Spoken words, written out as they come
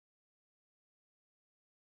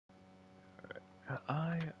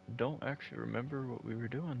I don't actually remember what we were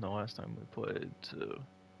doing the last time we played, so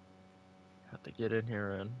have to get in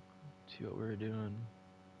here and see what we were doing.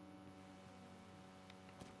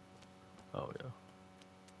 Oh yeah,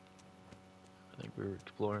 I think we were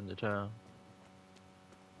exploring the town.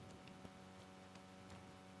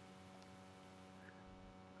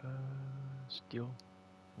 Steel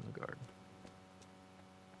in the garden.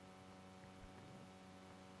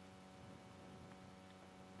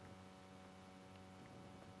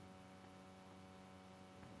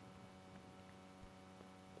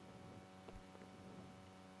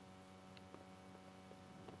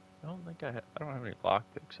 I don't have any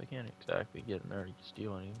lockpicks. I can't exactly get in there to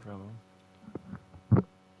steal anything from them.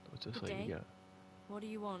 What's this Good lady day. got? What do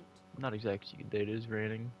you want? Not exactly good day. It is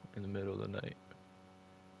raining in the middle of the night.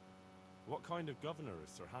 What kind of governor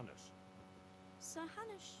is Sir Hanish? Sir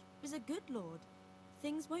Hanish is a good lord.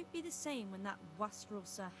 Things won't be the same when that wastrel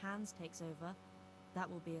Sir Hans takes over.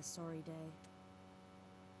 That will be a sorry day.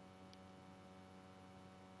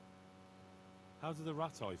 How do the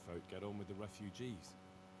Ratai folk get on with the refugees?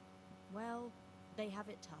 Well, they have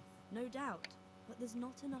it tough, no doubt. But there's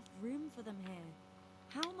not enough room for them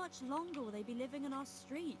here. How much longer will they be living in our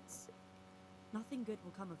streets? Nothing good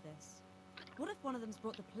will come of this. What if one of them's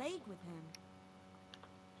brought the plague with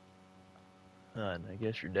him? And I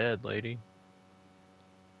guess you're dead, lady.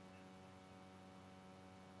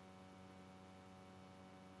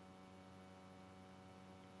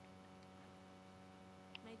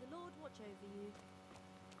 May the Lord watch over you.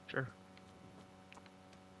 Sure.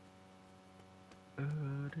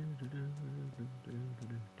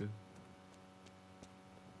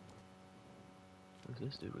 Who's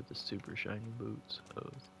this dude with the super shiny boots? Oh,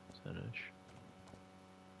 Finish.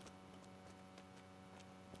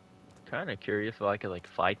 Kind of curious if I could like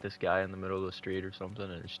fight this guy in the middle of the street or something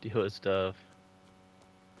and steal his stuff.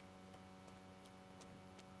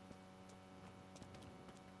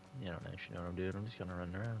 You don't actually know what I'm doing. I'm just gonna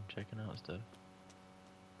run around checking out stuff.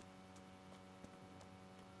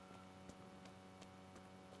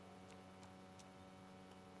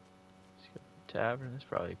 Tavern is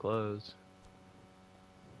probably closed.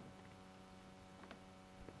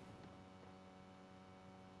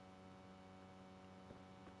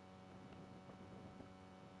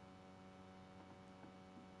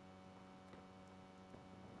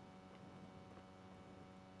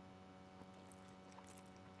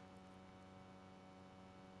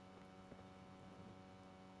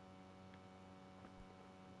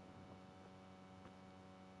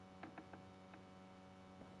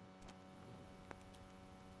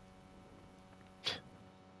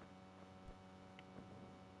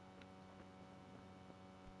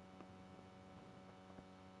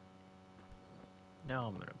 Now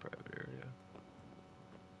I'm in a private area.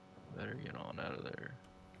 Better get on out of there.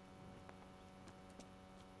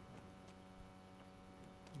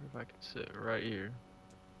 Wonder if I could sit right here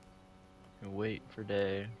and wait for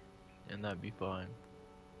day, and that'd be fine.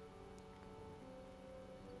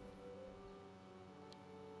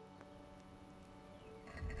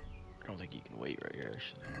 I don't think you can wait right here,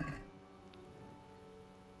 actually.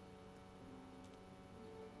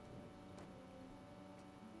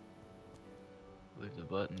 I believe the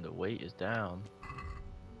button to wait is down.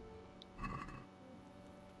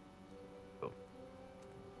 Oh,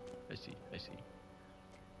 I see, I see.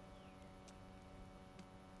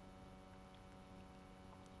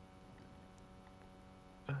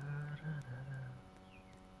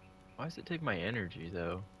 Why does it take my energy,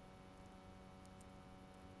 though?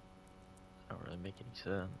 Don't really make any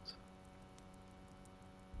sense.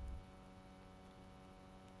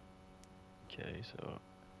 Okay, so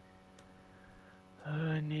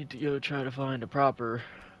I need to go try to find a proper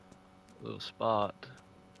little spot.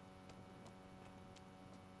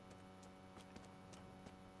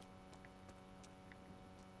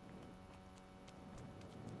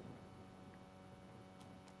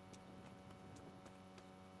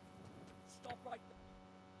 Stop right there.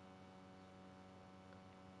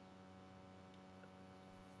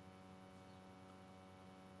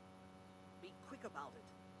 Be quick about it.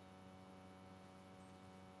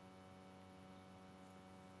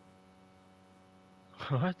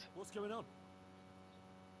 What? What's going on?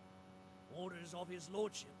 Orders of his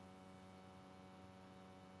lordship.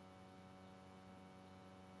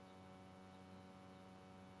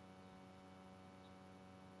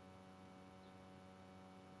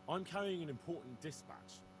 I'm carrying an important dispatch.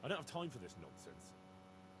 I don't have time for this nonsense.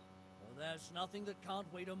 Well, there's nothing that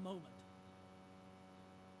can't wait a moment.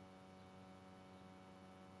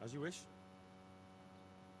 As you wish.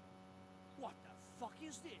 What the fuck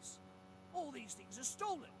is this? All these things are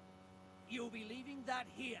stolen. You'll be leaving that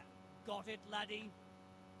here. got it, laddie?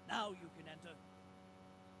 Now you can enter.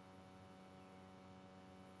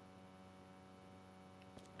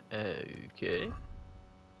 Okay.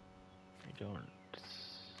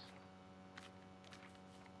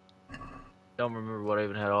 Don't remember what I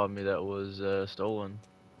even had on me that was stolen.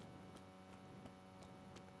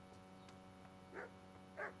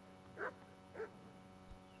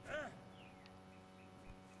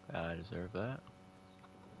 I deserve that.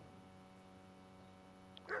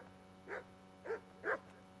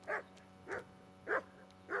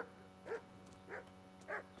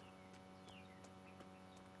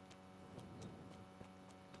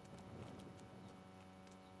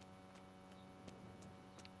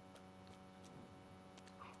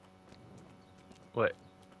 What?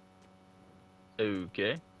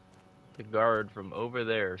 Okay. The guard from over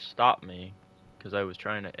there stopped me because I was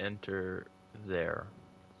trying to enter there.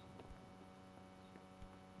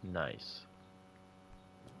 Nice.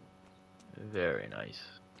 Very nice.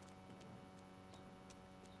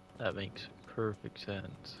 That makes perfect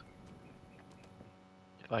sense.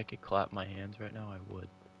 If I could clap my hands right now, I would.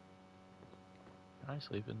 Can I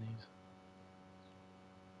sleep in these?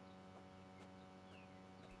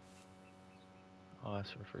 I'll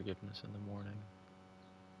ask for forgiveness in the morning.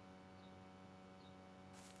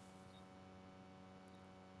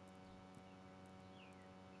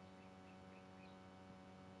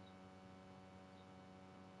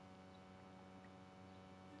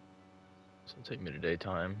 So it'll take me to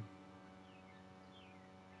daytime.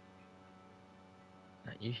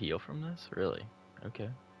 You heal from this? Really? Okay. I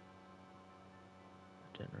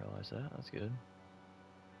didn't realize that. That's good.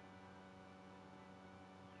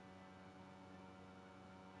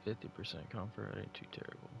 %50 comfort. That ain't too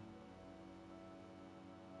terrible.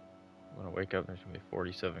 When I wake up, there's gonna be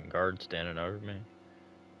 47 guards standing over me.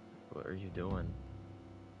 What are you doing?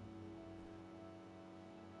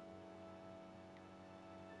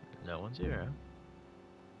 No one's here,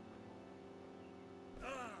 huh?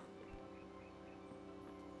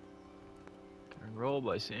 Can roll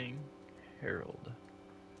by seeing Herald.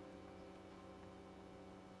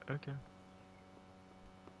 Okay.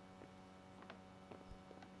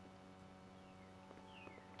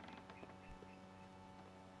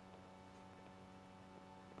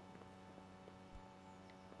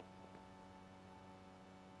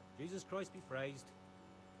 Jesus Christ be praised.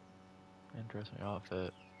 Interesting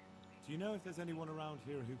outfit. Do you know if there's anyone around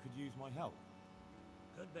here who could use my help?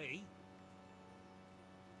 Could be.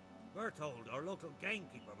 Berthold, our local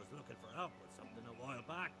gamekeeper, was looking for help with something a while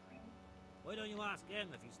back. Why don't you ask him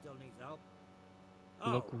if he still needs help?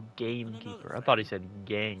 Local and gamekeeper. another I thought he thing. said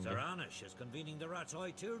gang. Sir Anish is convening the Rat's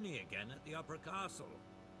Eye tourney again at the Upper Castle.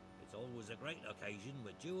 It's always a great occasion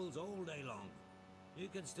with duels all day long. You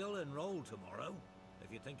can still enroll tomorrow,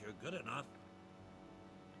 if you think you're good enough.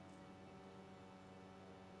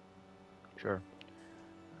 Sure.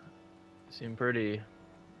 Seem pretty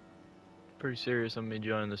serious on me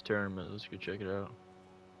joining this tournament. Let's go check it out.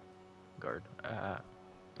 Guard.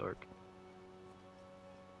 Dark.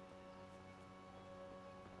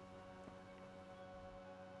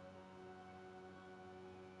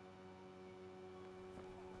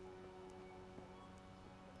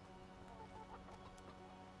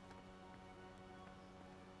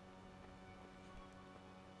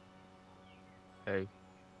 Hey.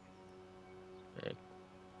 Hey.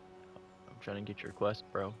 I'm trying to get your quest,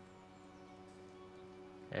 bro.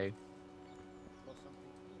 Hey.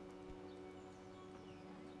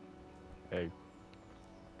 Hey.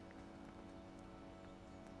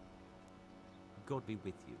 God be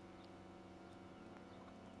with you.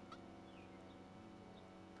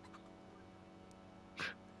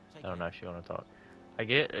 I don't actually want to talk. I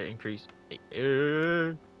get it increase.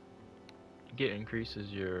 Get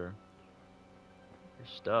increases your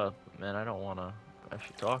stuff, but man, I don't want to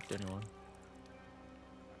actually talk to anyone.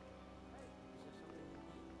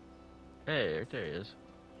 Hey, there he is.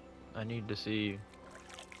 I need to see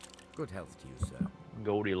Good health to you, sir.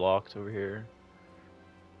 Goldilocks over here.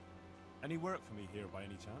 Any work for me here by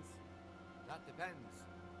any chance? That depends.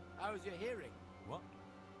 How's your hearing? What?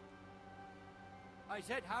 I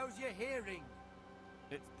said, how's your hearing?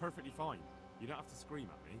 It's perfectly fine. You don't have to scream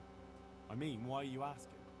at me. I mean, why are you asking?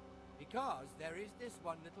 Because there is this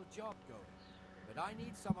one little job going. But I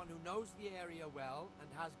need someone who knows the area well and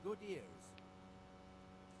has good ears.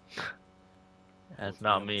 That's Ought to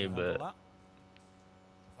not be me, able to handle but that.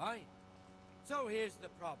 Fine. So here's the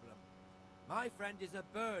problem. My friend is a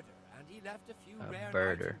birder, and he left a few A rare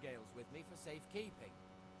birder. nightingales with me for safekeeping.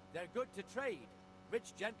 They're good to trade.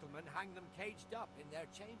 Rich gentlemen hang them caged up in their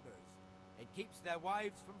chambers. It keeps their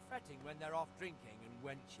wives from fretting when they're off drinking and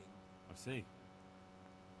wenching. I see.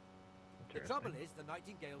 The trouble is, the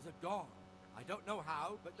nightingales are gone. I don't know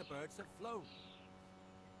how, but the birds have flown.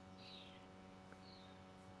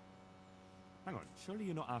 Hang on, surely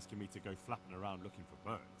you're not asking me to go flapping around looking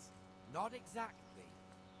for birds? Not exactly.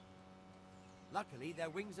 Luckily, their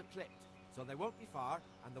wings are clipped, so they won't be far,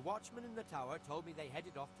 and the watchman in the tower told me they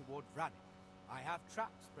headed off toward Vranik. I have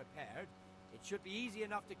traps prepared. It should be easy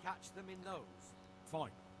enough to catch them in those.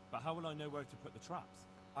 Fine, but how will I know where to put the traps?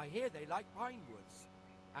 I hear they like pine woods,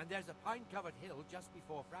 and there's a pine-covered hill just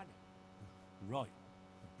before Vranik. Right,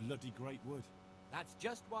 a bloody great wood. That's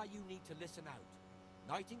just why you need to listen out.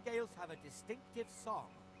 Nightingales have a distinctive song.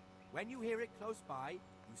 When you hear it close by,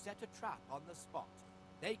 you set a trap on the spot.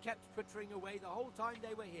 They kept twittering away the whole time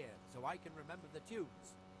they were here, so I can remember the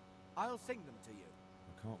tunes. I'll sing them to you.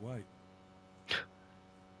 I can't wait.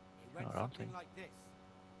 It went something like this.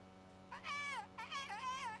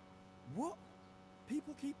 What?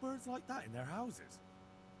 People keep birds like that in their houses?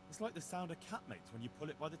 It's like the sound a cat makes when you pull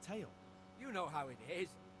it by the tail. You know how it is.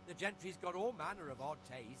 The gentry's got all manner of odd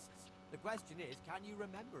tastes. The question is, can you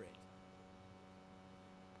remember it?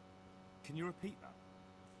 Can you repeat that?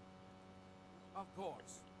 Of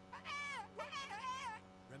course.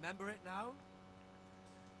 Remember it now?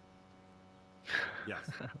 Yes,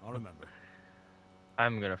 I'll remember.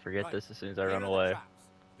 I'm gonna forget Right. this as soon as I Here run are the away. traps.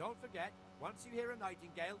 Don't forget, once you hear a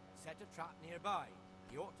nightingale, set a trap nearby.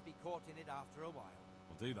 You ought to be caught in it after a while.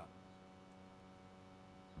 I'll do that.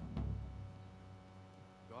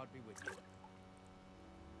 God be with you.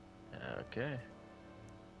 Okay.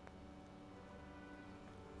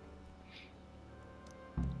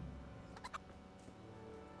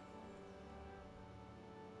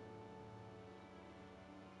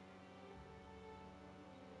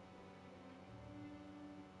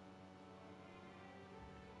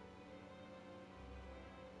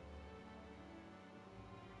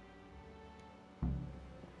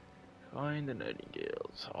 Find the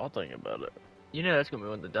nightingales. I'll think about it. You know that's gonna be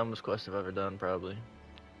one of the dumbest quests I've ever done, probably.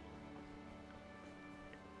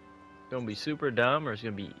 Gonna be super dumb or it's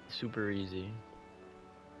gonna be super easy?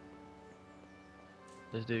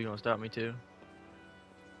 This dude gonna stop me too?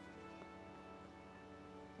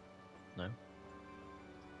 No.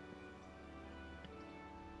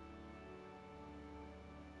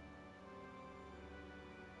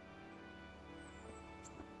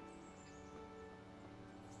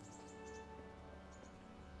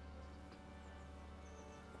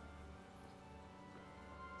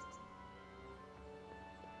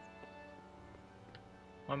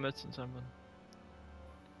 Am I missing something?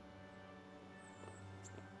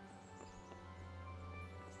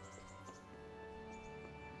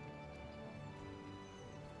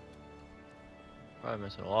 Probably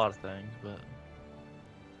missing a lot of things, but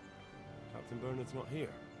Captain Bernard's not here.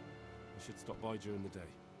 I should stop by during the day.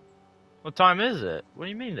 what time is it? What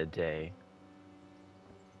do you mean a day?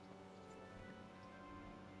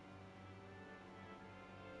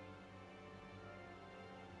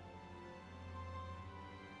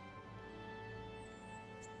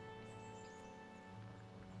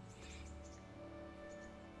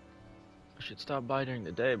 I should stop by during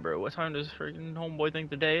the day, bro. What time does freaking homeboy think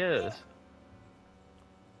the day is?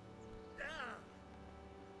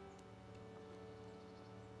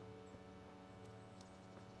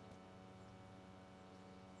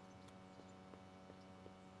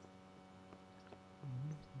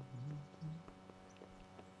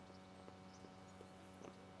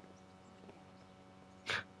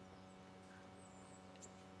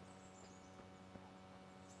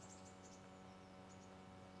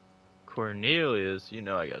 Cornelius, you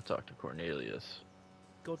know I gotta talk to Cornelius.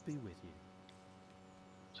 God be with you.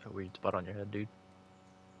 It's a weird spot on your head, dude.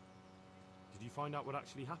 Did you find out what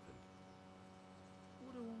actually happened?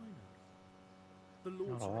 What do I know? The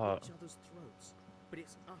lords Not a are lot. at each other's throats, but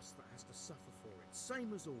it's us that has to suffer for it,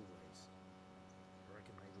 same as always. I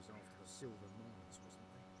reckon they was after the silver mines, wasn't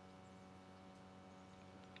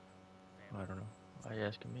they? I don't know. Why are you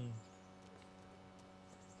asking me?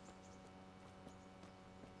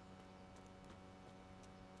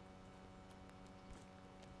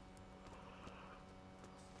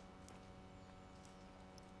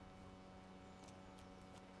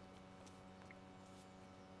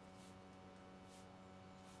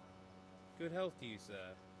 Good health to you,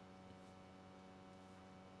 sir.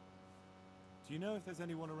 Do you know if there's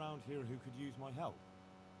anyone around here who could use my help?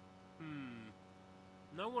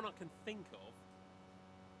 No one I can think of.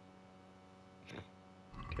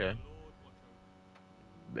 Okay.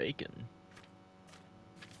 Bacon.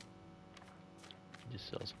 Just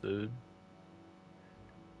sells food.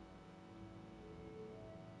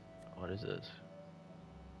 What is this?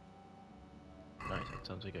 Nice, that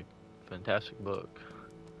sounds like a fantastic book.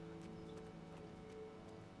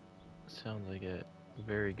 sounds like a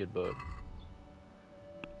very good book.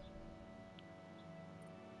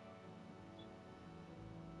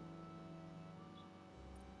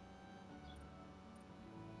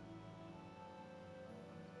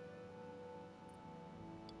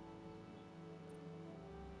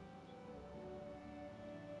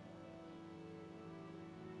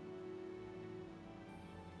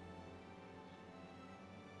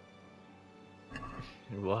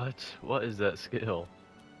 What? What is that skill?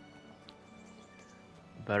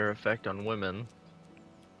 Better effect on women.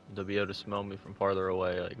 They'll be able to smell me from farther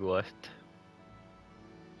away. Like, what?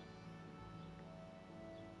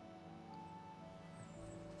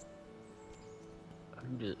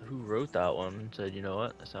 Who wrote that one and said, you know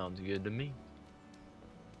what, that sounds good to me?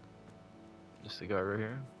 Just the guy right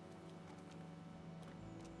here.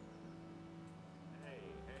 Hey,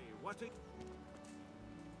 what are...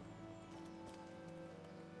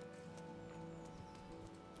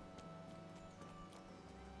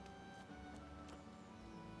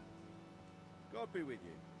 God be with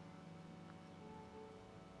you.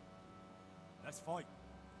 Let's fight.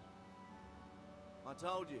 I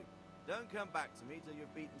told you, don't come back to me till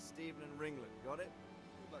you've beaten Stephen and Ringlet, got it?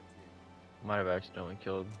 Good luck to you. Might have accidentally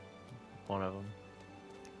killed one of them.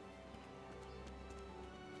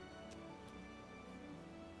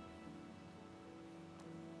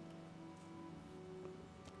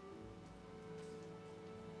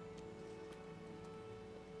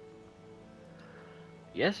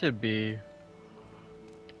 Yes, it'd be.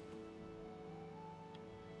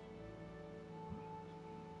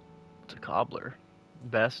 It's a cobbler.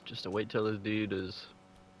 Best just to wait till this dude is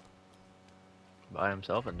by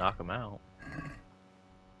himself and knock him out.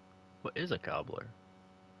 What is a cobbler?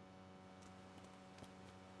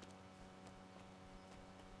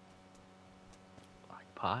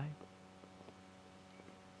 Like pie?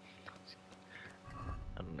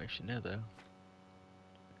 I don't actually know though.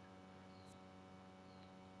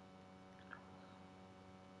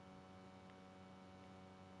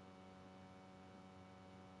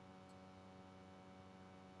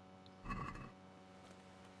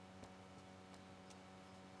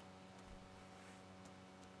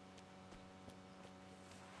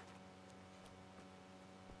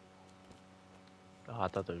 Oh, I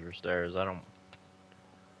thought those were stairs. I don't.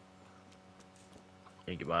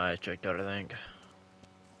 Need to get my eyes checked out, I think.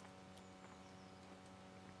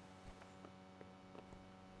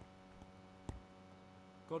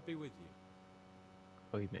 God be with you.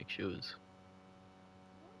 Oh, he makes shoes.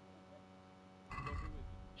 God be with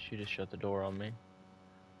you. She just shut the door on me.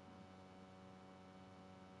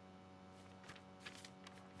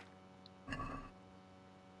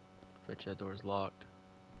 Bet you that door's locked.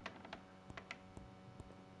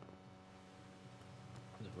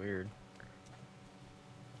 It's weird.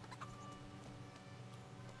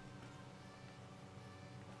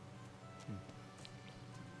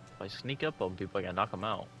 If I sneak up on people, I can knock them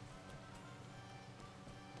out.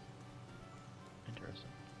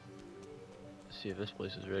 Interesting. Let's see if this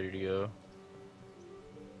place is ready to go.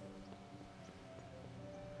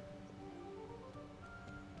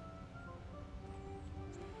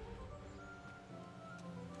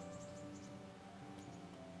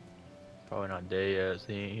 Probably not day yet, so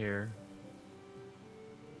he ain't here.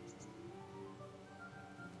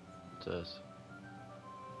 What's this?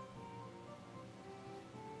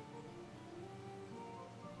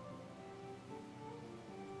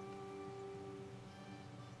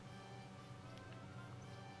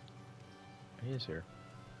 He is here.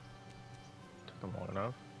 Took him long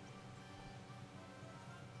enough.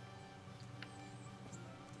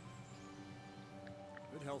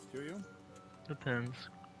 Good health to you. Depends.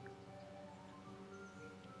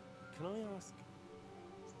 Can I ask?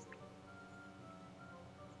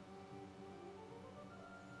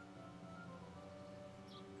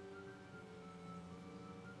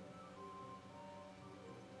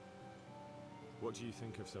 What do you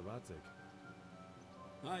think of Sir Radzig?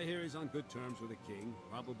 I hear he's on good terms with the king,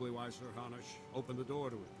 probably why Sir Hanush opened the door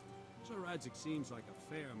to him. Sir Radzig seems like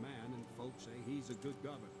a fair man, and folks say he's a good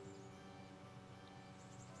governor.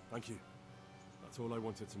 Thank you. That's all I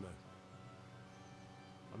wanted to know.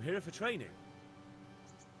 I'm here for training.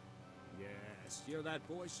 Yes, you're that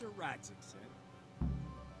boy Sir Radzig said.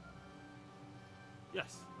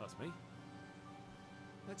 Yes, that's me.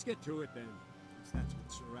 Let's get to it then, since that's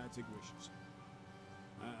what Sir Radzig wishes.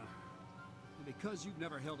 Because you've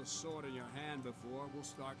never held a sword in your hand before, we'll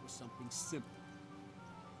start with something simple.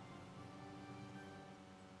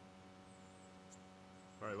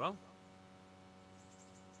 Very well.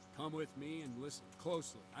 Come with me and listen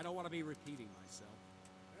closely. I don't want to be repeating myself.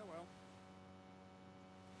 Farewell.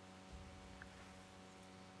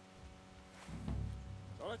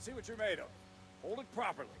 let's see what you're made of. Hold it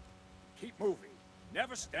properly. Keep moving.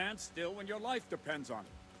 Never stand still when your life depends on it.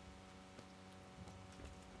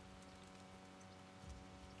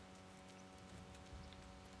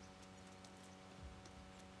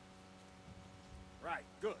 Right,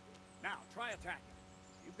 good. Now, try attacking.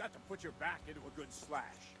 You've got to put your back into a good slash.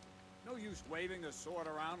 No use waving the sword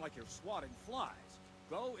around like you're swatting flies.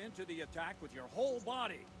 Go into the attack with your whole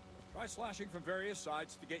body. Try slashing from various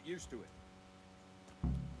sides to get used to it.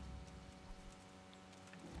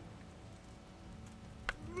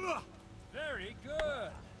 Very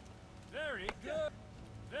good. Very good.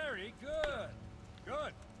 Very good.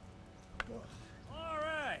 Good. All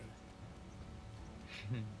right.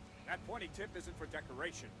 That pointy tip isn't for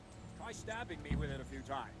decoration. Try stabbing me with it a few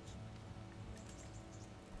times.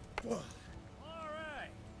 All right.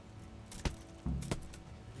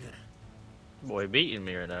 Boy, beating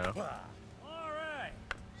me right now. All right.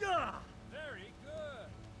 Very good.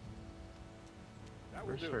 That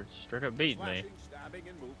will do. Straight up beating me. Slashing, stabbing,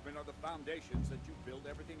 and movement are the foundations that you build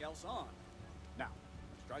everything else on. Now,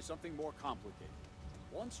 let's try something more complicated.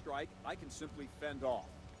 One strike, I can simply fend off.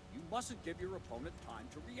 You mustn't give your opponent time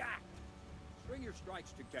to react. String your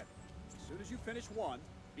strikes together. As soon as you finish one,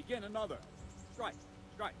 begin another. Strike,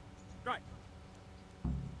 strike, strike.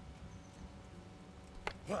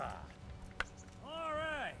 All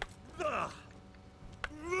right.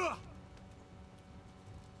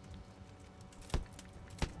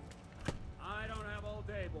 I don't have all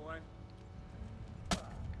day, boy.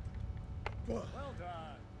 Well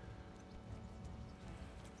done.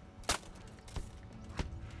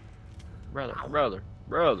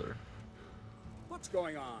 Brother. What's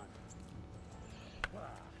going on?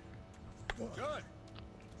 Good.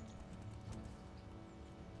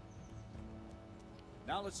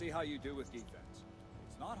 Now let's see how you do with defense.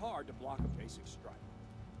 It's not hard to block a basic strike.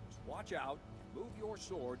 Just watch out and move your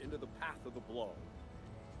sword into the path of the blow.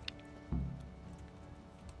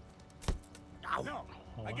 No,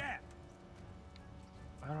 again.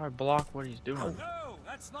 How do I block what he's doing? No,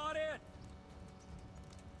 that's not it.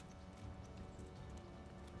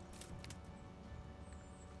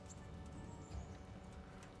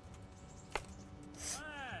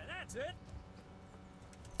 That's it.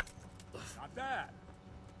 Not bad.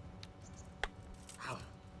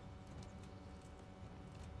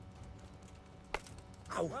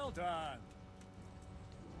 Well done.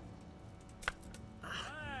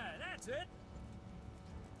 That's it.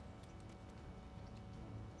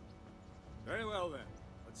 Very well then.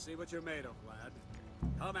 Let's see what you're made of, lad.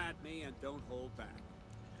 Come at me and don't hold back.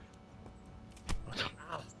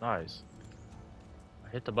 Nice. I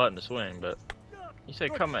hit the button to swing, but he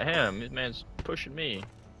said come at him. This man's pushing me.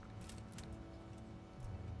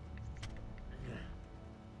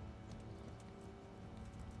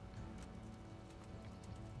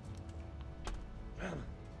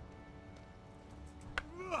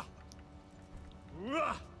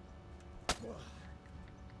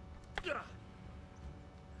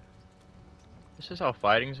 This is how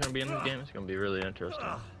fighting's gonna be in this game. It's gonna be really interesting.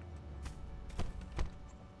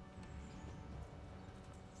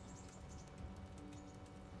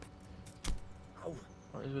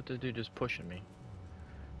 What is with this dude just pushing me?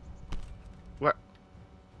 What?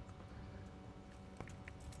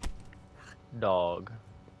 Dog.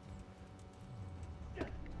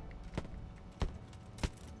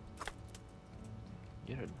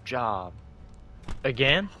 Get a job.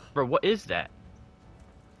 Again? Bro, what is that?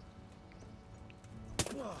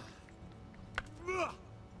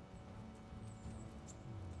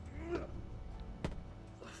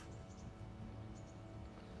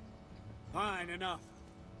 Fine, enough.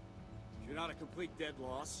 You're not a complete dead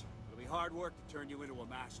loss. It'll be hard work to turn you into a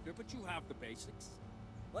master, but you have the basics.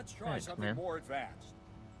 Let's try something more advanced.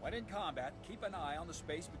 When in combat, keep an eye on the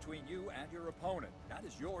space between you and your opponent. That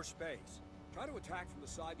is your space. Try to attack from the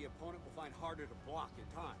side the opponent will find harder to block in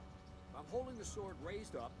time. If I'm holding the sword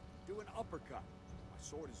raised up, do an uppercut. If my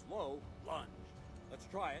sword is low, lunge. Let's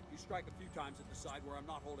try it. You strike a few times at the side where I'm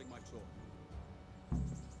not holding my sword.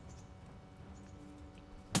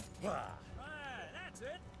 That's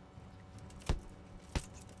it.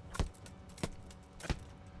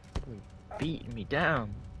 Beating me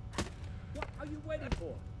down. What are you waiting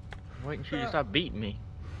for? I'm waiting for you to stop beating me.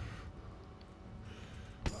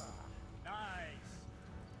 Nice.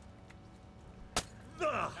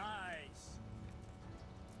 Nice.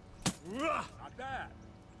 Not bad.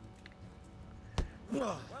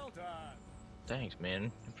 Well done. Thanks,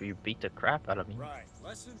 man, for you beat the crap out of me. Right.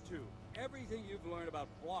 Lesson 2. Everything you've learned about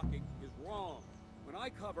blocking is wrong. When I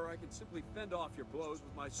cover, I can simply fend off your blows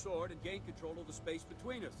with my sword and gain control of the space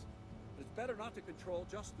between us. It's better not to control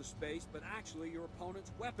just the space, but actually your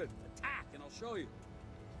opponent's weapon. Attack, and I'll show you.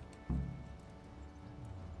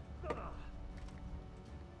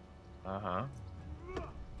 Uh-huh.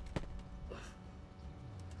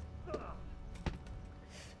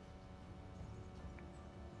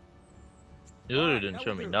 You literally didn't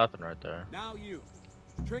show me nothing right there. Now you.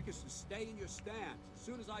 The trick is to stay in your stance. As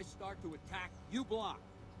soon as I start to attack, you block.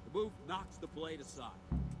 The move knocks the blade aside.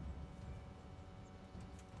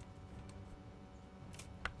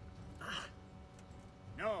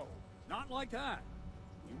 No, not like that.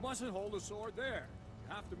 You mustn't hold the sword there.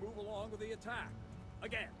 You have to move along with the attack.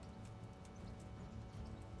 Again.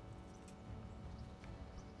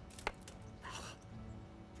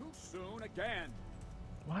 Too soon again.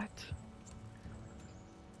 What?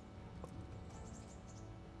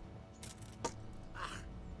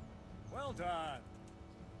 Well done.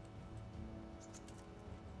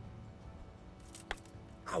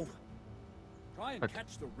 Ow. Try and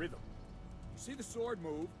catch the rhythm. You see the sword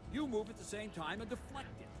move, you move at the same time and deflect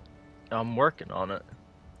it. I'm working on it.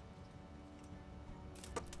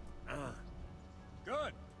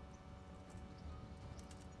 Good.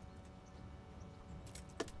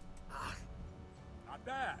 Not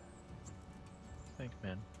bad. Thanks,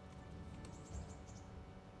 man.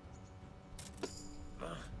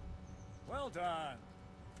 Well done.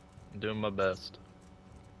 I'm doing my best.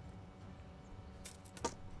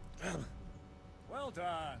 Well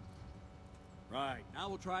done. Right, now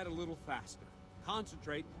we'll try it a little faster.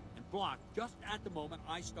 Concentrate and block just at the moment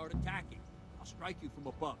I start attacking. I'll strike you from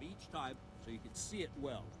above each time so you can see it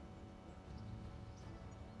well.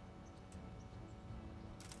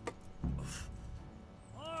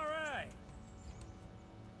 All right.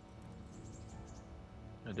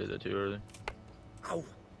 I did that too early. Ow.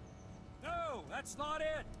 No, that's not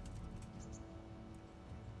it.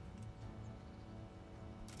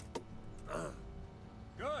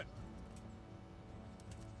 Good.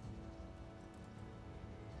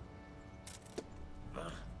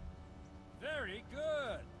 Very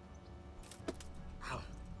good. Ow.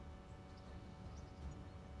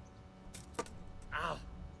 Ow.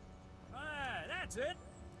 Ah, that's it.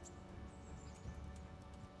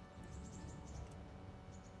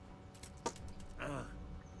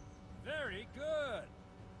 Very good.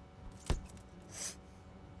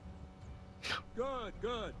 Good,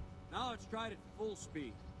 good. Now let's try it at full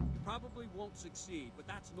speed. You probably won't succeed, but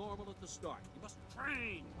that's normal at the start. You must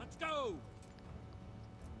train. Let's go.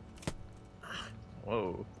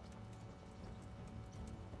 Whoa.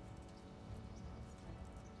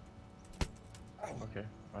 Okay,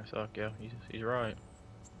 I suck, yeah, he's right.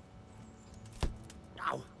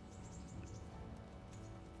 Ow.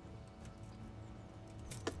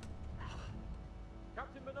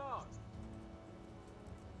 Captain Bernard!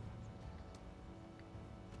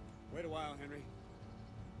 Wait a while, Henry.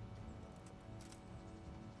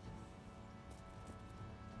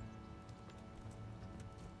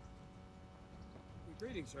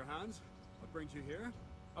 Greetings, Sir Hans. What brings you here?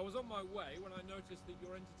 I was on my way when I noticed that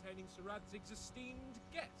you're entertaining Sir Radzig's esteemed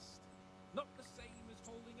guest. Not the same as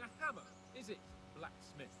holding a hammer, is it,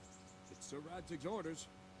 blacksmith? It's Sir Radzig's orders.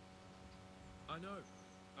 I know.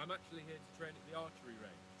 I'm actually here to train at the archery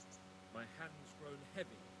range. My hand's grown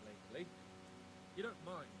heavy lately. You don't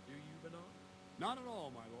mind, do you, Bernard? Not at all,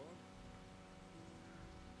 my lord.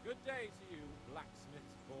 Good day to you,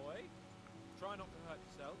 blacksmith's boy. Try not to hurt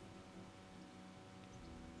yourself.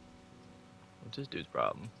 What's this dude's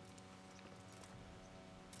problem?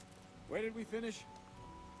 Where did we finish?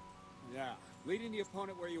 Yeah, leading the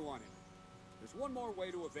opponent where you want him. There's one more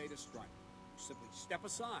way to evade a strike. You simply step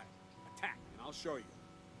aside, attack, and I'll show you.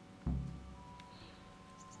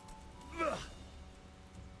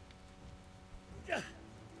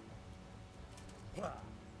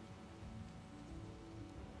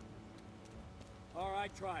 All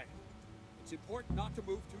right, try it. It's important not to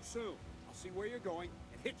move too soon. I'll see where you're going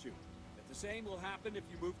and hit you. The same will happen if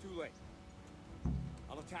you move too late.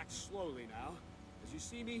 I'll attack slowly now. As you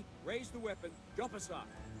see me, raise the weapon, jump aside.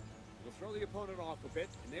 It'll throw the opponent off a bit,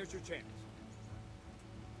 and there's your chance.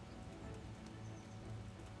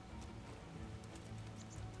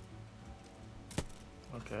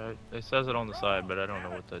 Okay, it says it on the side, but I don't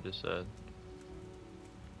know what that just said.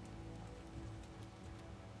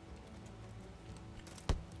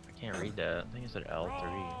 I can't read that. I think it said L3.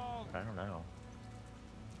 I don't know.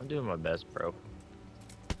 I'm doing my best, bro.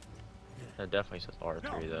 That definitely says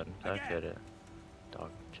R3 then. I get it. Dog,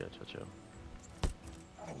 chill.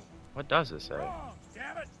 What does it say?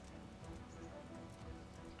 Damn it!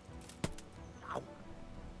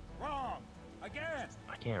 Wrong! Again!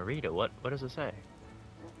 I can't read it. What does it say?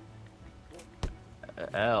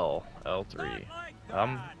 L, L3.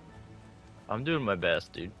 I'm doing my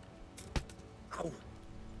best, dude.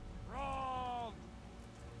 Wrong.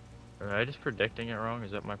 Am I just predicting it wrong?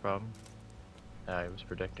 Is that my problem? I was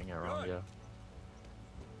predicting it wrong, yeah.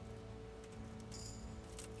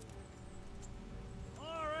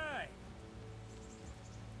 All right.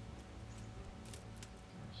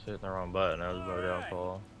 Hitting the wrong button. I was about to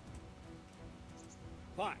alcohol.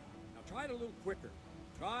 Fine. Now try it a little quicker.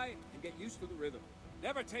 Try and get used to the rhythm.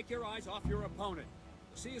 Never take your eyes off your opponent.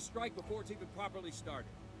 You'll see a strike before it's even properly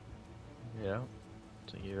started. Yeah.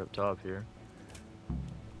 So you're up top here.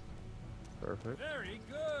 Perfect. Very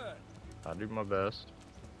good. I'll do my best.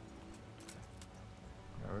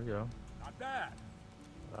 There we go. Not bad.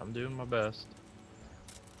 I'm doing my best.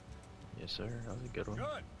 Yes, sir. That was a good one.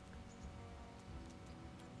 Good.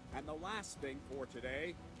 And the last thing for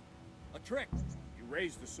today, a trick. You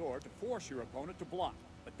raise the sword to force your opponent to block,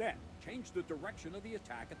 but then change the direction of the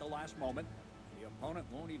attack at the last moment, and the opponent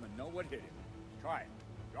won't even know what hit him. Try it.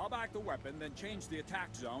 Draw back the weapon, then change the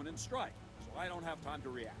attack zone and strike, so I don't have time to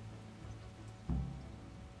react.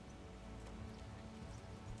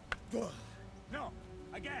 No,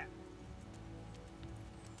 again.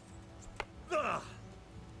 All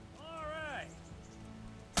right.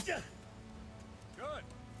 Good.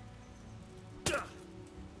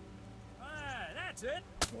 That's it.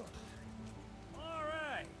 All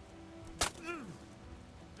right.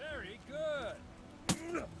 Very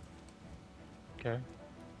good. Okay.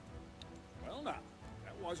 Well now,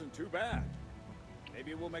 that wasn't too bad.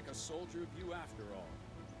 Maybe we'll make a soldier of you after all.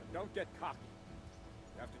 But don't get cocky.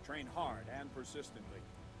 You have to train hard and persistently.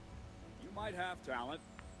 You might have talent.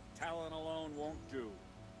 Talent alone won't do.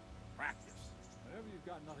 Practice. Whenever you've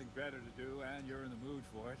got nothing better to do and you're in the mood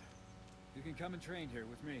for it, you can come and train here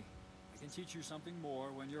with me. I can teach you something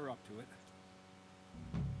more when you're up to it.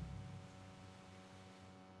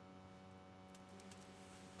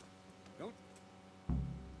 Don't.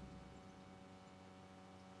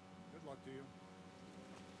 Good luck to you.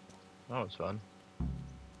 That was fun.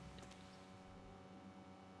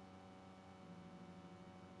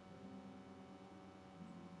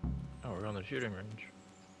 Oh, we're on the shooting range.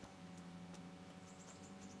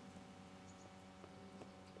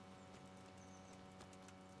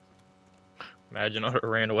 Imagine I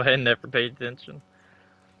ran away and never paid attention.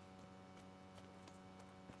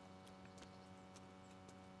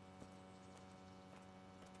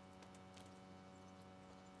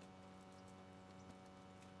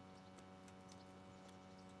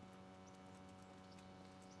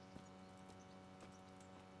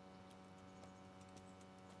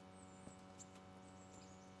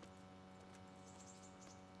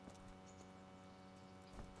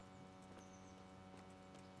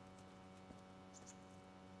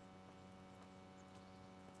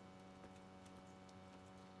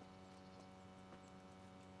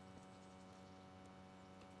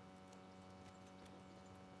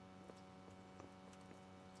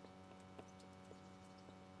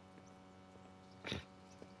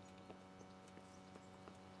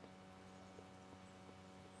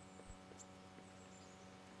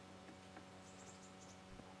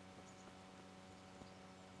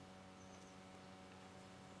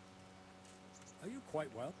 Are you quite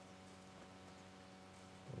well?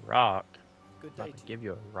 Rock. Good I'm day about to to give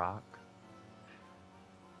you a rock.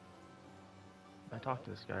 I talked to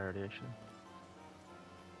this guy already, actually.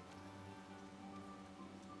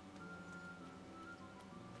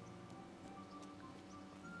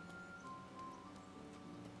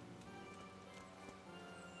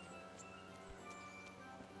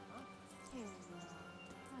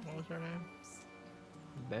 What was her name?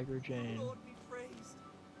 Beggar Jane. Lord be praised.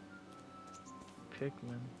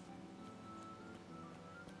 Pickman.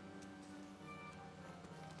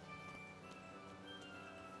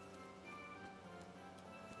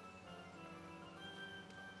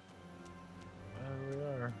 There we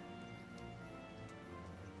are.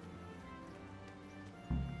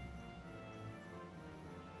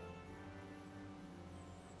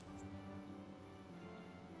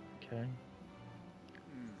 Okay.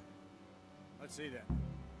 Let's see then.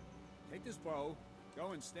 Take this bow,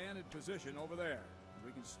 go and stand in position over there, and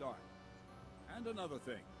we can start. And another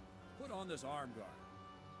thing, put on this arm guard.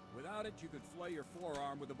 Without it, you could flay your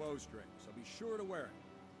forearm with a bowstring, so be sure to wear it.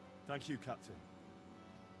 Thank you, Captain.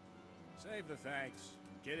 Save the thanks.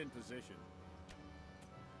 Get in position.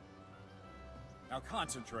 Now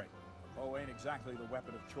concentrate. A bow ain't exactly the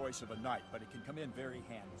weapon of choice of a knight, but it can come in very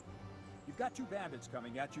handy. You've got two bandits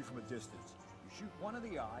coming at you from a distance. You shoot one in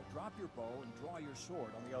the eye, drop your bow, and draw your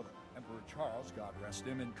sword on the other. Emperor Charles, God rest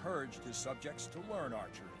him, encouraged his subjects to learn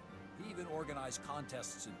archery. He even organized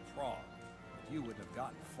contests in Prague. But you wouldn't have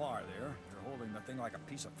gotten far there. You're holding the thing like a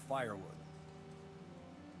piece of firewood.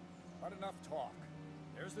 But enough talk.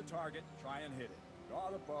 There's the target. Try and hit it.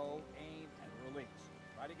 Draw the bow, aim, and release.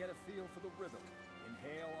 Try to get a feel for the rhythm.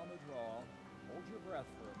 Inhale on the draw. Hold your breath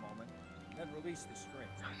for a moment. Then release the string.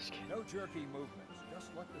 No jerky movements.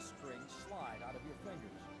 Just let the string slide out of your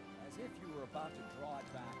fingers, as if you were about to draw it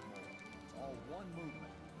back more. It's all one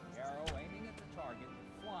movement. The arrow aiming at the target,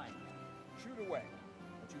 flying at it. Shoot away.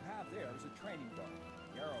 What you have there is a training bow.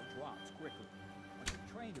 The arrow drops quickly. Once you've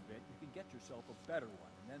trained a bit, you can get yourself a better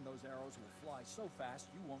one, and then those arrows will fly so fast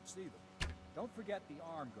you won't see them. Don't forget the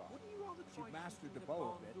arm guard. Wouldn't you rather Once try you've mastered shooting the bow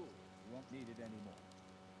a barn bit, door? you won't need it anymore.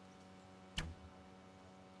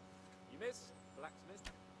 You miss, blacksmith,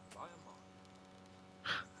 by a mile.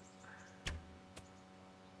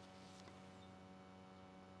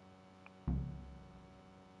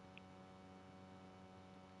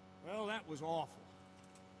 Well, that was awful.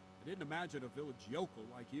 I didn't imagine a village yokel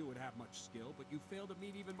like you would have much skill, but you failed to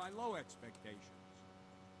meet even my low expectations.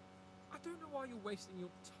 I don't know why you're wasting your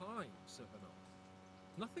time, Sir Bernard.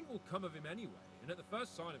 Nothing will come of him anyway, and at the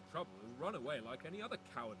first sign of trouble, he'll run away like any other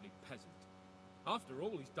cowardly peasant. After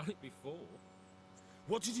all, he's done it before.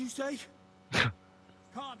 What did you say?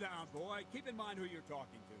 Calm down, boy. Keep in mind who you're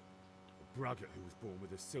talking to. A braggart who was born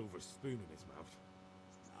with a silver spoon in his mouth.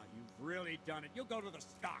 Now, you've really done it. You'll go to the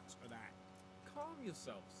stocks for that. Calm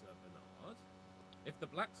yourself, Sir Bernard. If the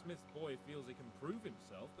blacksmith boy feels he can prove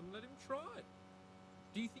himself, then let him try.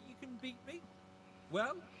 Do you think you can beat me?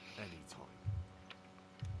 Well, Any time.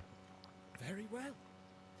 very well.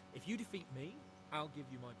 If you defeat me, I'll give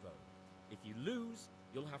you my bow. If you lose,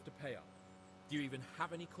 you'll have to pay up. Do you even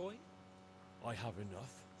have any coin? I have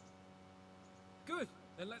enough. Good,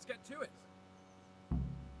 then let's get to it.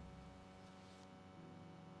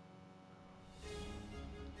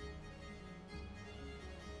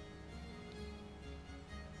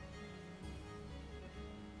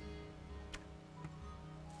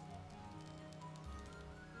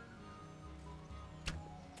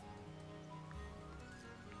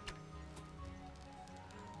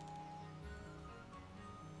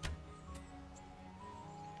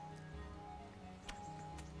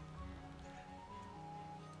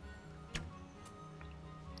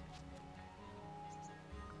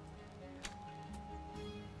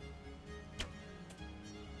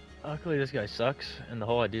 Luckily, this guy sucks, and the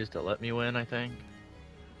whole idea is to let me win, I think.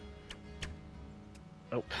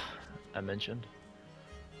 Oh, I mentioned.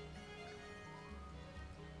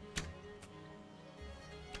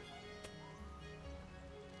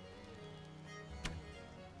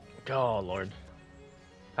 Oh, Lord.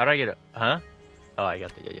 How'd I get it? Huh? Oh, I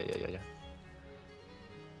got the... Yeah.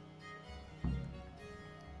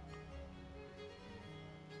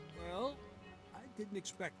 Well, I didn't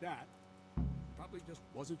expect that. Probably just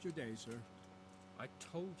wasn't your day, sir. I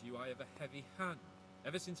told you I have a heavy hand,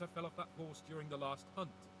 ever since I fell off that horse during the last hunt.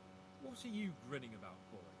 What are you grinning about,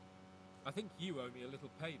 boy? I think you owe me a little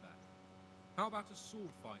payback. How about a sword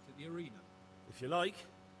fight at the arena? If you like.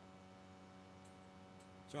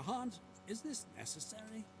 Sir Hans, is this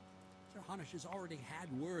necessary? Sir Hanush has already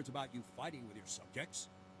had words about you fighting with your subjects.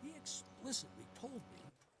 He explicitly told me.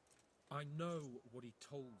 I know what he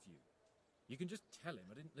told you. You can just tell him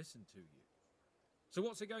I didn't listen to you. So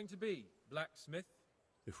what's it going to be, blacksmith?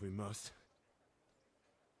 If we must.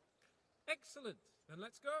 Excellent, then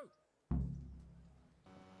let's go.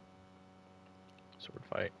 Sword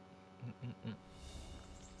fight.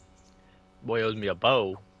 Boy owes me a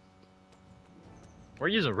bow. We're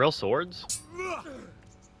using real swords?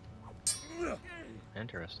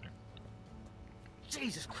 Interesting.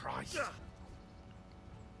 Jesus Christ!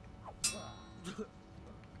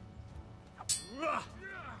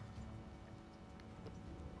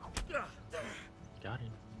 Got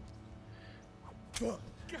him.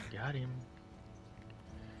 Got him.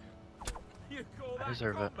 You call I that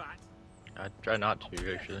deserve it. combat? I try not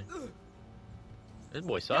to, actually. This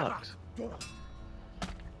boy sucks.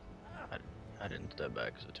 I didn't step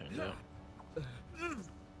back, as it turns out.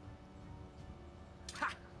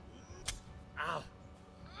 Ow!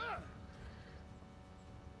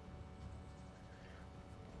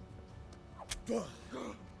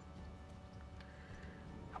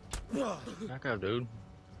 Back up, dude.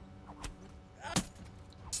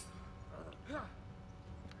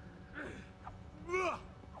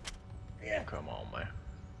 Come on, man.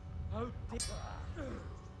 Oh, dear.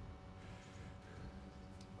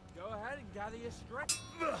 Go ahead and gather your strength.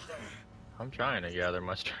 I'm trying to gather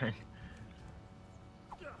my strength.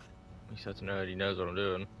 At least that's know that he knows what I'm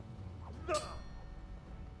doing.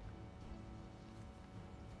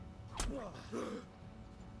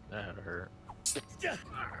 That had to hurt.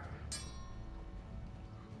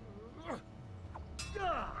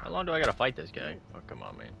 How long do I gotta fight this guy? Oh, come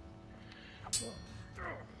on, man.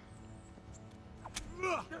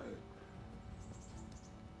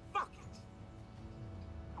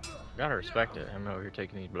 Gotta respect it. I'm over here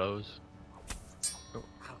taking these blows. Oh.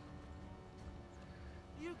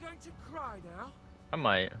 You going to cry now? I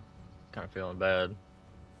might. Kind of feeling bad.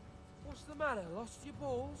 What's the matter? Lost your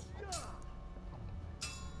balls?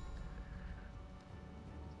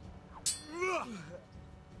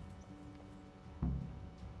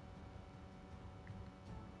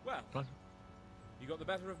 Well, What? you got the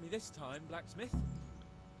better of me this time, blacksmith.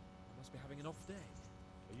 I must be having an off day.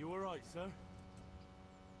 Are you alright, sir?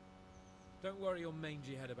 Don't worry your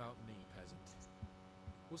mangy head about me, peasant.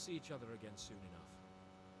 We'll see each other again soon enough.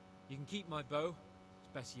 You can keep my bow. Its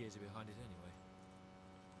best years are behind it anyway.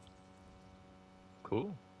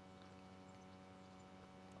 Cool.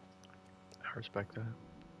 I respect that.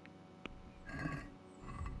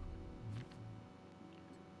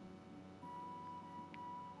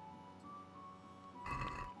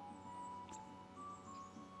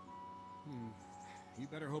 You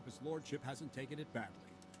better hope his lordship hasn't taken it badly.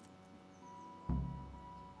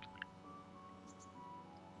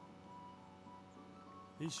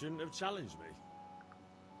 He shouldn't have challenged me.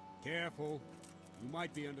 Careful. You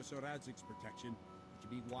might be under Sir Radzig's protection,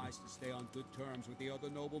 but you'd be wise to stay on good terms with the other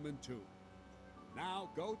noblemen too. Now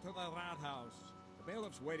go to the rat house. The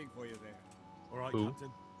bailiff's waiting for you there. All right, Who?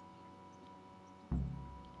 Captain.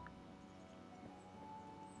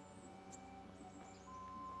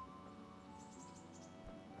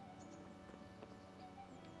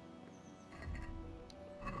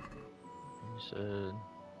 You said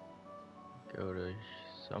go to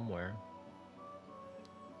somewhere.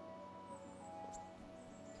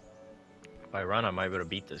 If I run, I might be able to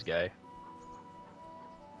beat this guy.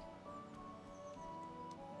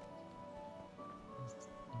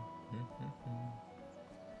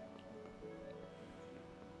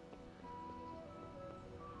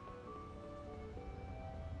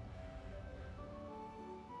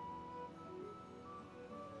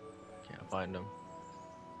 Can't find him.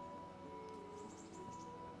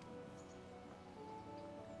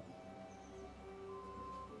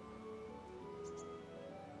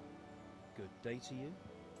 Good day to you.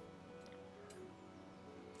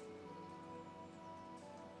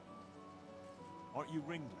 Aren't you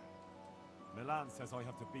Ringlet? Milan says I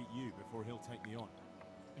have to beat you before he'll take me on.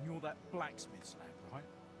 And you're that blacksmith's lad, right?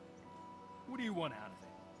 What do you want out of it?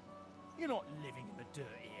 You're not living in the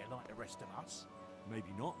dirt here like the rest of us.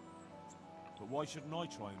 Maybe not. But why shouldn't I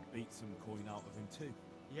try and beat some coin out of him too?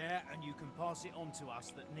 Yeah, and you can pass it on to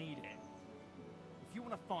us that need it. If you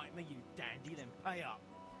want to fight me, you dandy, then pay up.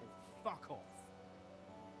 Or fuck off.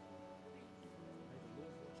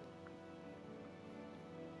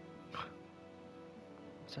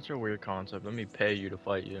 Such a weird concept. Let me pay you to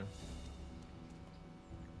fight you.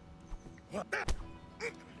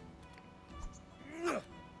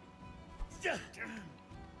 Can't!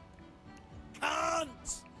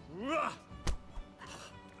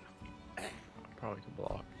 Probably could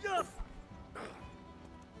block.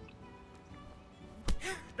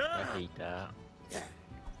 I hate that.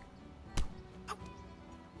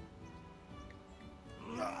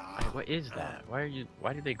 Hey, what is that?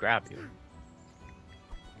 Why did they grab you?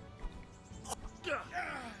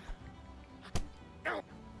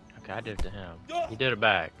 Okay, I did it to him. He did it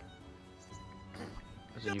back.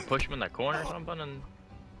 So you push him in that corner or something and...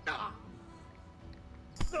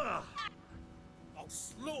 I'll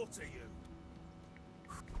slaughter you!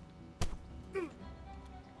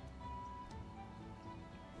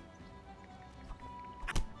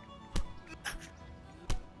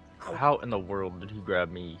 How in the world did he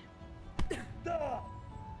grab me? I'm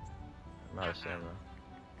out of stamina.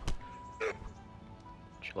 What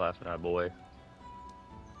you laughing at, boy?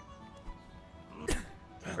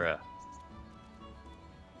 Bruh.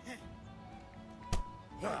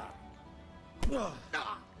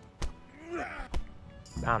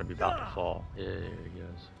 Bound to be about to fall. Yeah, there he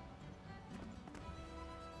goes.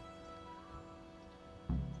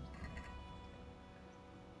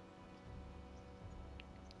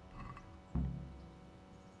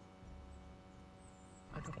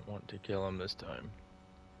 I don't want to kill him this time.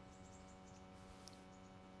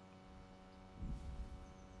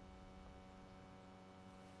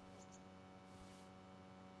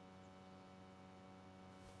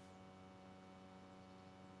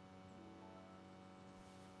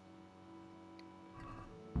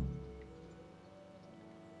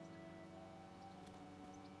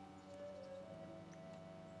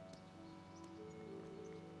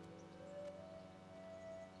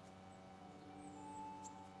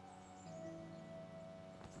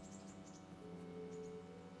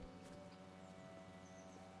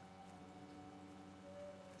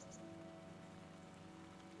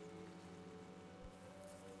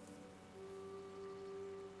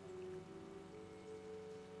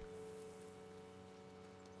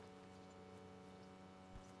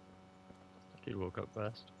 Dude woke up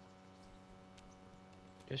fast.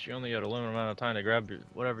 Guess you only got a limited amount of time to grab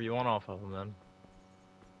whatever you want off of them then.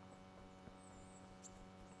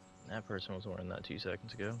 That person was wearing that 2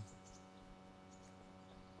 seconds ago.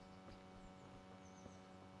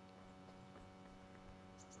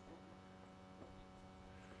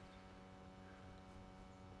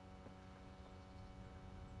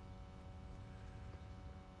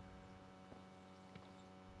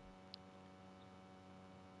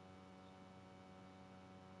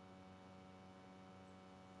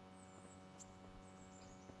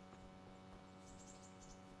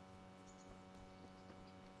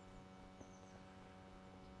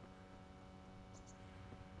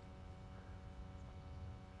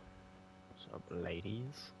 What's up,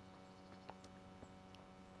 ladies?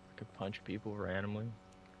 I could punch people randomly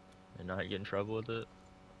and not get in trouble with it.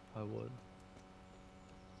 I would.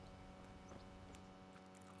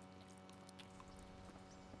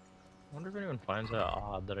 I wonder if anyone finds that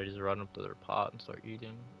odd that I just run up to their pot and start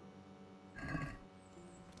eating.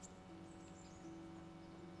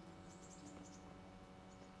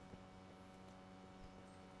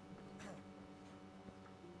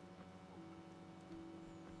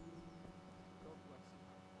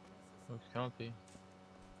 Looks comfy.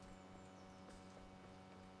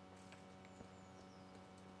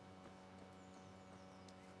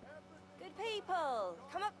 Good people,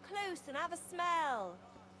 come up close and have a smell.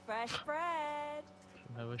 Fresh bread.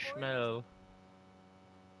 Have a smell.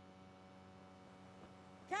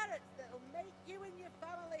 Carrots that'll make you and your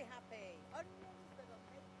family happy. Onions that'll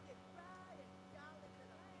make you cry, and garlic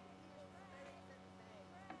that'll heal spirits and pain.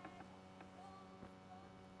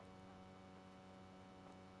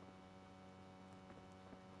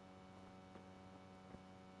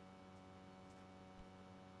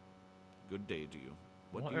 Good day to you.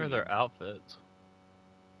 What do you are their need? outfits?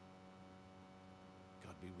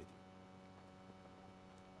 God be with you.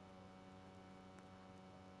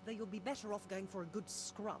 Though you'll be better off going for a good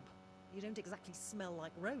scrub. You don't exactly smell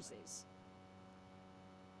like roses.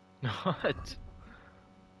 What?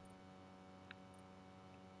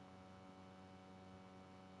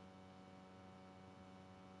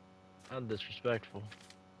 How disrespectful.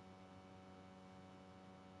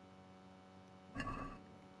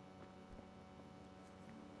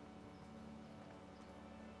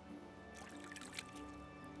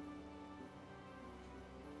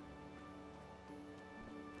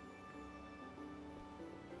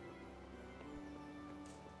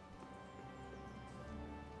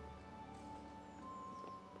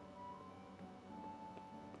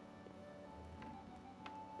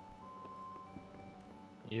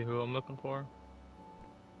 You who I'm looking for?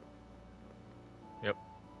 Yep.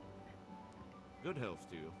 Good health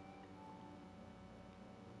to you.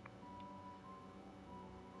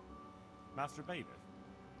 Master Bailiff,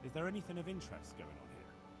 is there anything of interest going on here?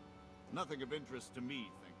 Nothing of interest to me,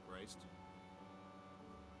 thank Christ.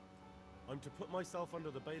 I'm to put myself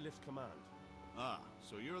under the bailiff's command. Ah,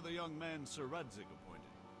 so you're the young man Sir Radzig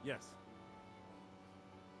appointed? Yes.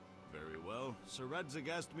 Very well. Sir Radzig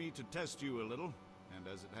asked me to test you a little, and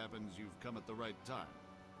as it happens, you've come at the right time.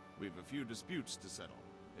 We've a few disputes to settle.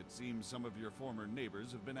 It seems some of your former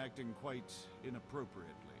neighbors have been acting quite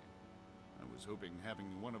inappropriately. I was hoping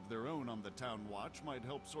having one of their own on the town watch might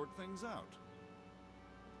help sort things out.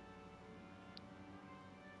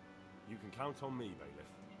 You can count on me, Bailiff.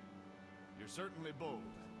 You're certainly bold.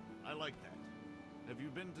 I like that. Have you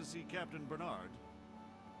been to see Captain Bernard?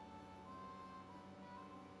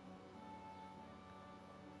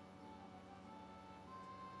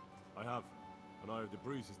 I have, and I have the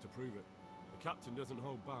bruises to prove it. The captain doesn't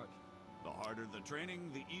hold back. The harder the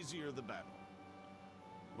training, the easier the battle.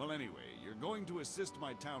 Well, anyway, you're going to assist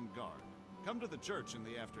my town guard. Come to the church in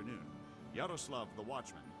the afternoon. Yaroslav the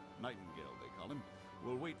Watchman, Nightingale they call him,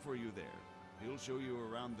 will wait for you there. He'll show you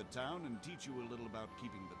around the town and teach you a little about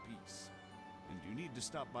keeping the peace. And you need to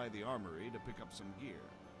stop by the armory to pick up some gear.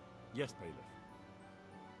 Yes, Bailiff.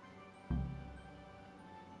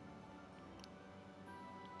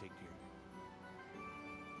 Take care.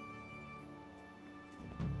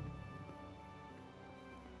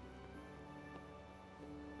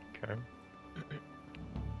 Okay.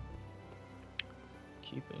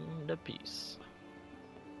 Keeping the peace.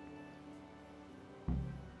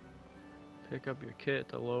 Pick up your kit at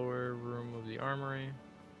the lower room of the armory.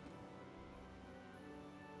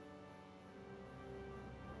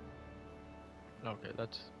 Okay,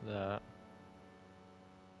 that's that.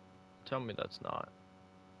 Tell me that's not.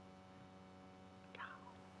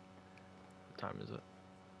 What time is it?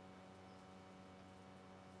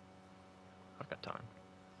 I've got time.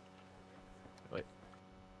 Wait.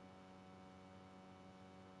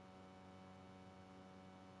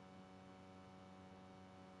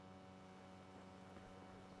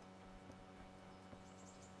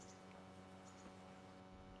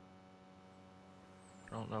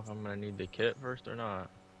 don't know if I'm gonna need the kit first or not.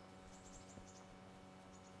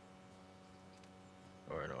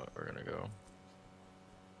 Or I know what we're gonna go.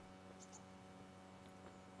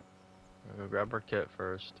 We're gonna go grab our kit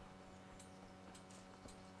first.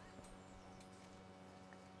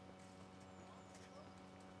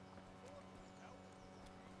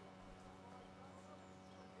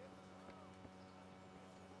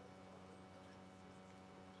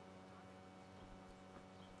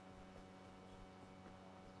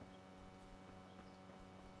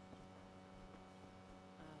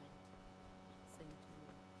 Same to you.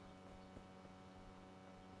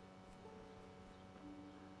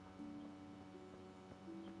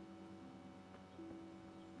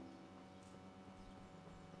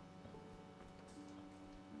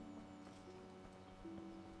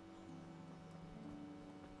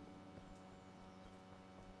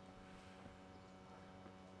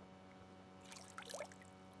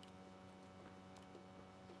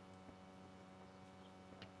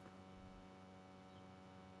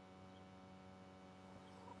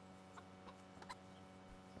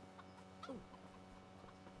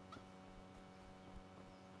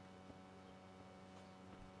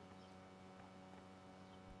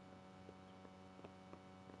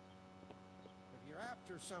 If you're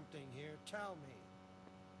after something here, tell me.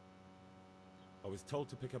 I was told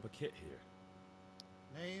to pick up a kit here.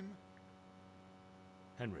 Name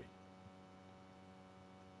Henry.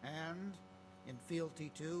 and in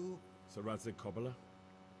fealty to? Sir Radzig Kobyla.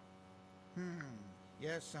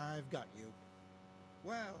 Yes, I've got you.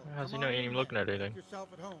 Well, How's he come know on you ain't in even looking then. at anything? Make yourself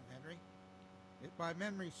at home, Henry. If my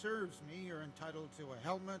memory serves me, you're entitled to a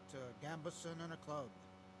helmet, a gambeson, and a club.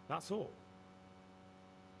 That's all.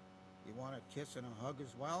 You want a kiss and a hug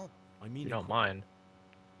as well? I mean, You don't mind.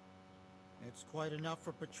 It's quite enough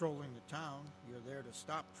for patrolling the town. You're there to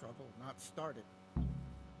stop trouble, not start it.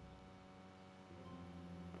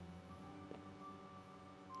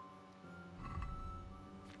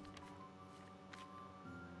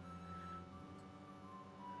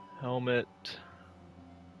 Helmet.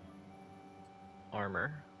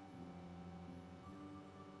 Armor.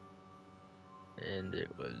 And it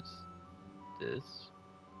was this.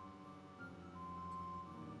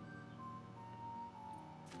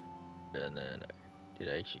 And then did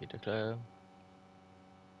I actually get the club?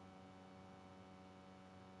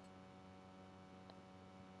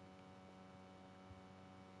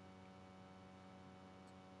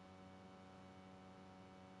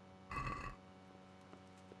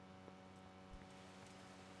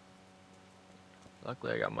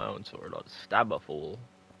 Luckily I got my own sword. I'll stab a fool.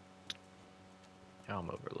 Now I'm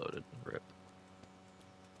overloaded. Rip.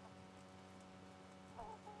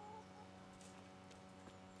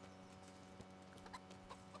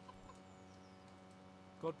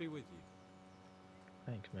 God be with you.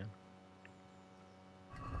 Thanks, man.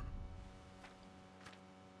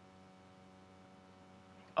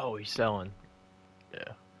 Oh, he's selling.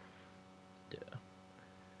 Yeah. Yeah.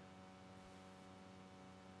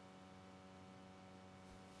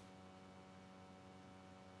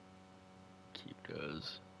 Keep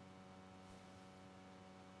those.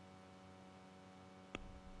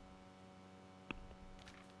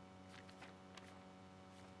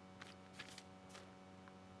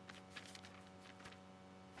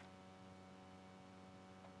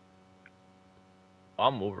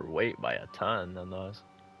 I'm overweight by a ton, nonetheless.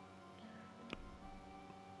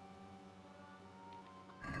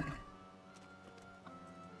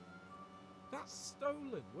 That's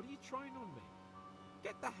stolen. What are you trying on me?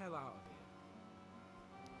 Get the hell out of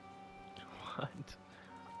here. What?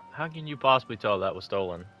 How can you possibly tell that was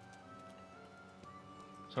stolen?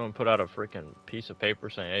 Someone put out a freaking piece of paper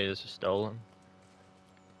saying, hey, this is stolen.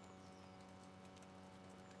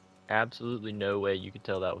 Absolutely no way you could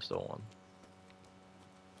tell that was stolen.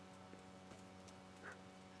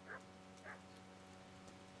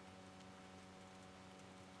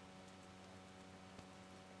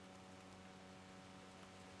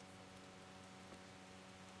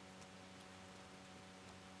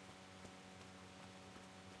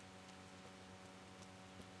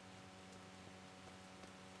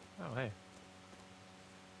 Oh, hey.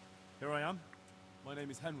 Here I am. My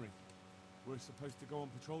name is Henry. We're supposed to go on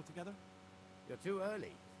patrol together? You're too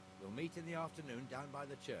early. We'll meet in the afternoon down by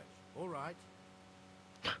the church. All right.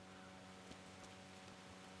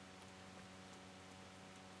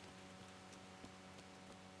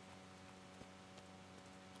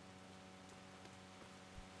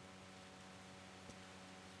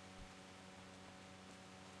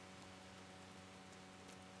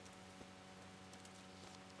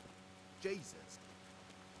 Jesus.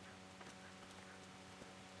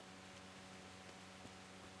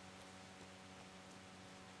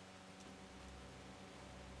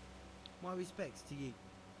 My respects to you.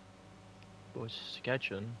 Was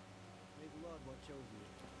sketching. May the Lord watch over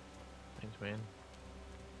you. Thanks, man.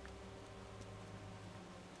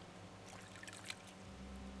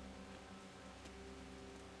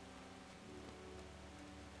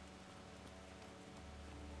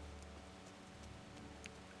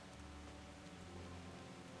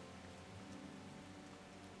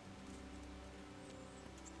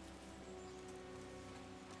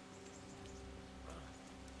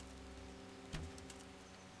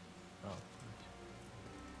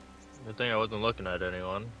 Good thing I wasn't looking at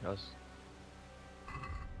anyone. I was...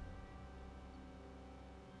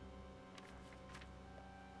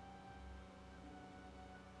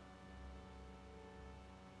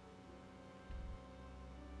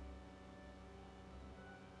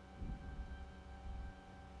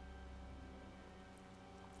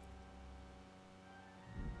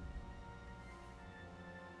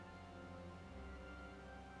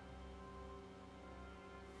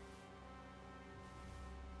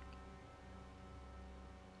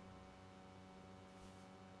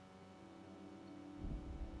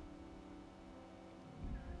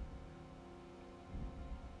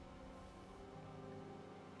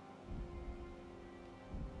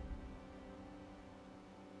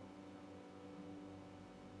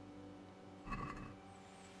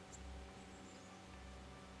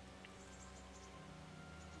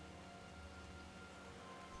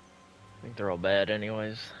 I think they're all bad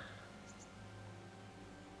anyways.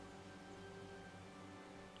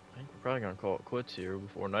 I think we're probably gonna call it quits here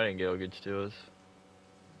before Nightingale gets to us.